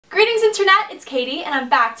Greetings Internet, it's Katie and I'm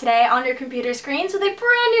back today on your computer screens with a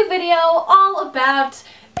brand new video all about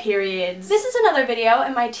periods. This is another video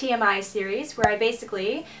in my TMI series where I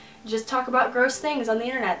basically just talk about gross things on the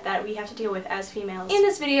internet that we have to deal with as females. In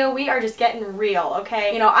this video, we are just getting real,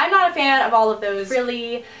 okay? You know, I'm not a fan of all of those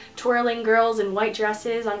frilly, twirling girls in white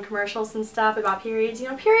dresses on commercials and stuff about periods. You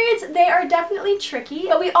know, periods, they are definitely tricky,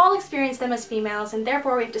 but we all experience them as females, and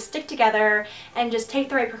therefore we have to stick together and just take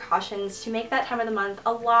the right precautions to make that time of the month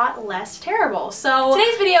a lot less terrible. So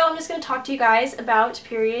today's video, I'm just going to talk to you guys about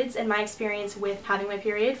periods and my experience with having my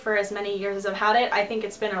period for as many years as I've had it. I think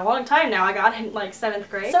it's been a long time now. I got it in like 7th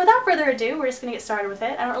grade. So without further ado, we're just going to get started with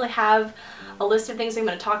it. I don't really have a list of things I'm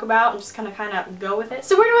going to talk about. I'm just going to kind of go with it.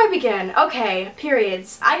 So where do I begin? Okay,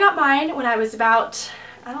 periods. I got mine when I was about,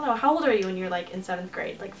 I don't know, how old are you when you're like in 7th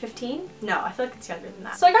grade? Like 15? No, I feel like it's younger than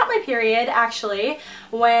that. So I got my period actually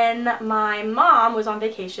when my mom was on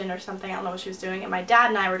vacation or something. I don't know what she was doing, and my dad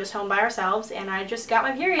and I were just home by ourselves, and I just got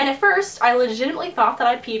my period. And at first I legitimately thought that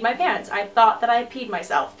I peed my pants. I thought that I peed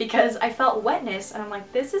myself because I felt wetness and I'm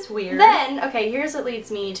like, this is weird. Then, okay, here's what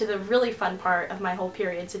leads me to the really fun part of my whole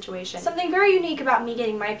period situation. Something very unique about me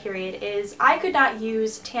getting my period is I could not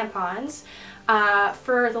use tampons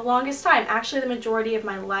for the longest time. Actually, the majority of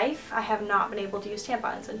my life, I have not been able to use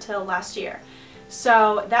tampons until last year.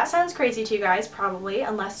 So that sounds crazy to you guys, probably,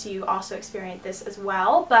 unless you also experience this as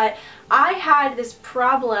well. But I had this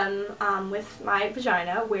problem with my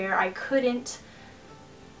vagina where I couldn't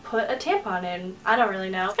put a tampon in. I don't really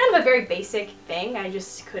know. It's kind of a very basic thing. I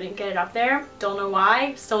just couldn't get it up there. Don't know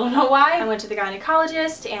why. Still don't know why. I went to the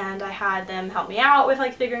gynecologist and I had them help me out with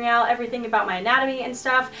like figuring out everything about my anatomy and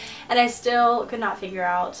stuff, and I still could not figure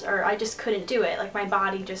out, or I just couldn't do it. Like my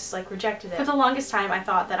body just like rejected it. For the longest time I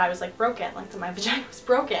thought that I was like broken, like that my vagina was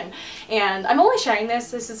broken. And I'm only sharing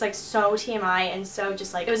this. This is like so TMI and so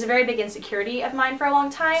just like, it was a very big insecurity of mine for a long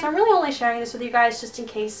time. So I'm really only sharing this with you guys just in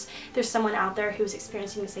case there's someone out there who's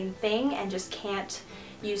experiencing the same thing and just can't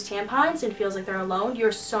use tampons and feels like they're alone.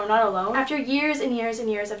 You're so not alone. After years and years and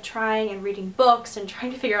years of trying and reading books and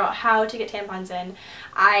trying to figure out how to get tampons in,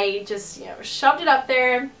 I just, you know, shoved it up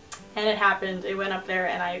there and it happened. It went up there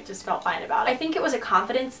and I just felt fine about it. I think it was a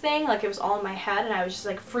confidence thing, like it was all in my head and I was just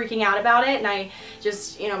like freaking out about it, and I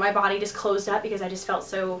just, you know, my body just closed up because I just felt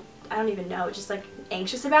so, I don't even know, just like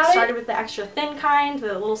anxious about it. Started with the extra thin kind,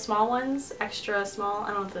 the little small ones, extra small, I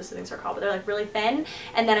don't know what those things are called, but they're like really thin,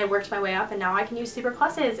 and then I worked my way up and now I can use super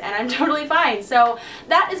pluses and I'm totally fine. So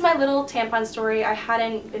that is my little tampon story. I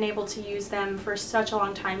hadn't been able to use them for such a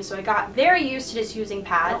long time, so I got very used to just using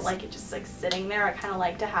pads. I don't like it just like sitting there. I kind of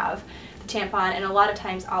like to have the tampon, and a lot of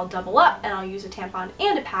times I'll double up and I'll use a tampon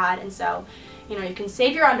and a pad, and so you know, you can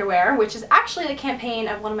save your underwear, which is actually the campaign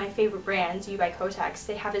of one of my favorite brands, By Kotex.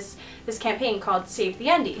 They have this campaign called Save the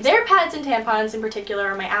Undies. Their pads and tampons in particular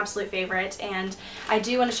are my absolute favorite, and I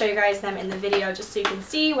do want to show you guys them in the video just so you can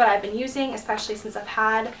see what I've been using, especially since I've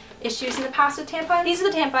had issues in the past with tampons. These are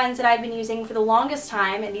the tampons that I've been using for the longest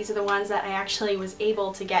time, and these are the ones that I actually was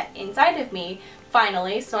able to get inside of me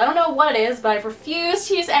finally. So I don't know what it is, but I've refused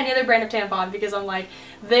to use any other brand of tampon because I'm like,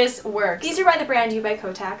 this works. These are by the brand By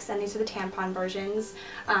Kotex, and these are the tampon versions.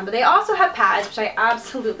 But they also have pads, which I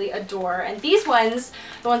absolutely adore. And these ones,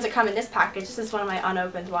 the ones that come in this package, this is one of my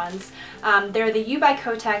unopened ones, they're the By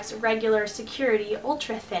Kotex Regular Security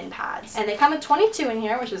Ultra Thin Pads. And they come with 22 in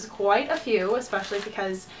here, which is quite a few, especially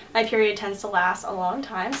because my period tends to last a long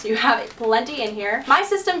time, so you have plenty in here. My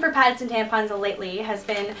system for pads and tampons lately has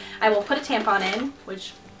been, I will put a tampon in,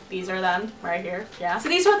 which these are them right here, yeah. So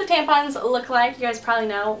these are what the tampons look like. You guys probably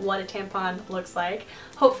know what a tampon looks like.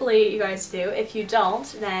 Hopefully you guys do. If you don't,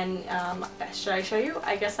 then should I show you?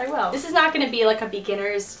 I guess I will. This is not going to be like a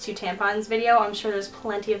beginners to tampons video. I'm sure there's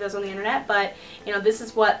plenty of those on the internet, but you know, this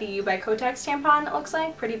is what the By Kotex tampon looks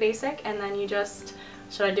like. Pretty basic, and then you just,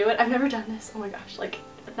 should I do it? I've never done this. Oh my gosh, like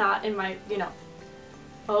not in my, you know.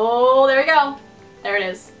 Oh, there we go. There it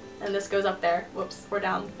is. And this goes up there. Whoops, we're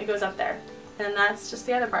down. It goes up there. And that's just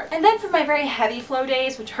the other part. And then for my very heavy flow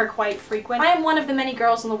days, which are quite frequent, I am one of the many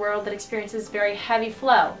girls in the world that experiences very heavy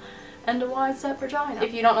flow. And a wide set vagina.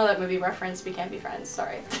 If you don't know that movie reference, we can't be friends,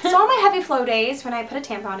 sorry. So on my heavy flow days, when I put a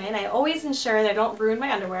tampon in, I always ensure that I don't ruin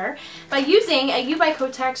my underwear by using a By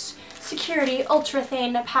Kotex Security Ultra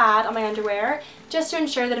Thin Pad on my underwear, just to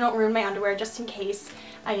ensure that I don't ruin my underwear, just in case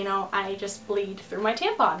I just bleed through my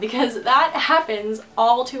tampon, because that happens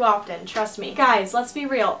all too often, trust me. Guys, let's be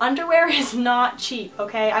real. Underwear is not cheap,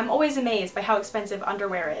 okay? I'm always amazed by how expensive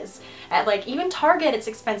underwear is. At like even Target, it's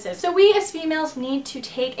expensive. So we as females need to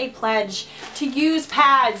take a pledge to use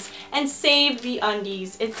pads and save the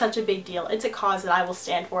undies. It's such a big deal. It's a cause that I will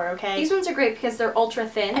stand for, okay? These ones are great because they're ultra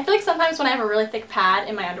thin. I feel like sometimes when I have a really thick pad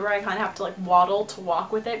in my underwear, I kind of have to like waddle to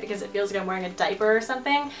walk with it because it feels like I'm wearing a diaper or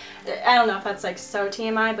something. I don't know if that's like so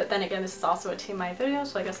TMI, but then again, this is also a TMI video,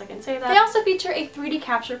 so I guess I can say that. They also feature a 3D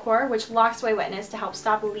capture core, which locks away wetness to help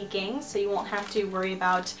stop leaking, so you won't have to worry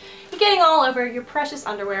about getting all over your precious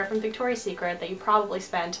underwear from Victoria's Secret that you probably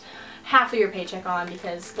spent half of your paycheck on,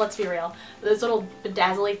 because let's be real, those little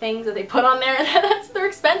bedazzly things that they put on there, they're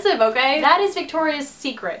expensive, okay? That is Victoria's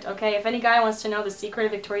Secret, okay? If any guy wants to know the secret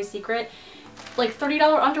of Victoria's Secret, like $30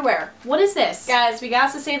 underwear. What is this? Guys, we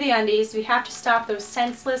got to save the undies. We have to stop those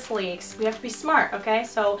senseless leaks. We have to be smart, okay?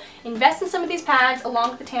 So invest in some of these pads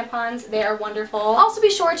along with the tampons. They are wonderful. Also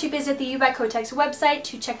be sure to visit the By Kotex website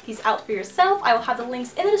to check these out for yourself. I will have the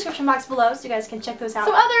links in the description box below so you guys can check those out.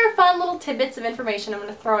 Some other fun little tidbits of information I'm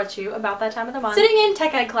going to throw at you about that time of the month. Sitting in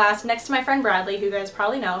tech ed class next to my friend Bradley, who you guys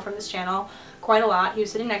probably know from this channel quite a lot. He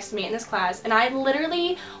was sitting next to me in this class, and I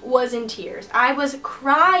literally was in tears. I was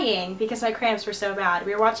crying because my cramps were so bad.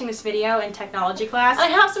 We were watching this video in technology class,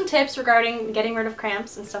 and I have some tips regarding getting rid of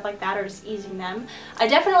cramps and stuff like that, or just easing them. I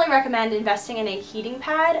definitely recommend investing in a heating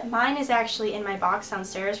pad. Mine is actually in my box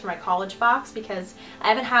downstairs for my college box because I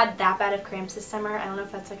haven't had that bad of cramps this summer. I don't know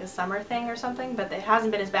if that's like a summer thing or something, but it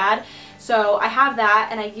hasn't been as bad. So I have that,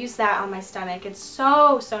 and I use that on my stomach. It's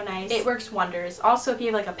so nice. It works wonders. Also, if you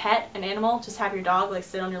have like a pet, an animal, just have your dog like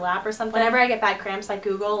sit on your lap or something. Whenever I get bad cramps, I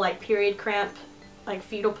Google like period cramp, like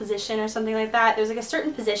fetal position or something like that. There's like a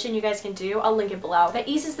certain position you guys can do. I'll link it below. That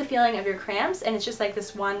eases the feeling of your cramps, and it's just like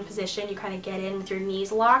this one position you kind of get in with your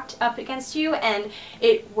knees locked up against you, and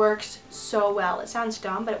it works so well. It sounds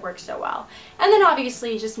dumb, but it works so well. And then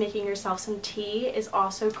obviously just making yourself some tea is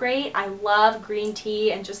also great. I love green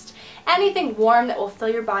tea, and just anything warm that will fill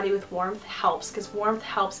your body with warmth helps, because warmth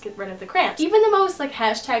helps get rid of the cramps. Even the most like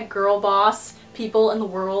hashtag girl boss people in the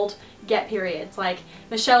world get periods, like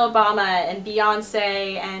Michelle Obama and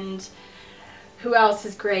Beyonce, and who else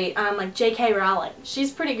is great? Like J.K. Rowling. She's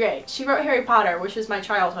pretty great. She wrote Harry Potter, which was my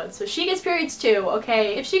childhood, so she gets periods too,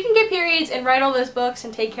 okay? If she can get periods and write all those books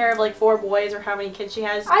and take care of like 4 boys or how many kids she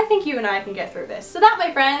has, I think you and I can get through this. So that,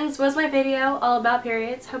 my friends, was my video all about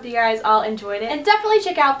periods. Hope you guys all enjoyed it. And definitely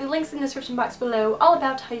check out the links in the description box below all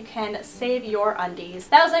about how you can save your undies.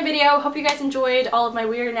 That was my video. Hope you guys enjoyed all of my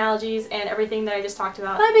weird analogies and everything that I just talked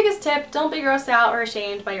about. My biggest tip, don't be grossed out or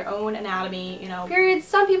ashamed by your own anatomy, you know. Periods,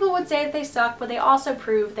 some people would say that they suck, but they also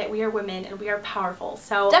prove that we are women and we are powerful.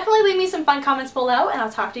 So definitely leave me some fun comments below, and I'll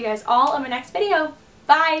talk to you guys all in my next video.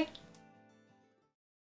 Bye!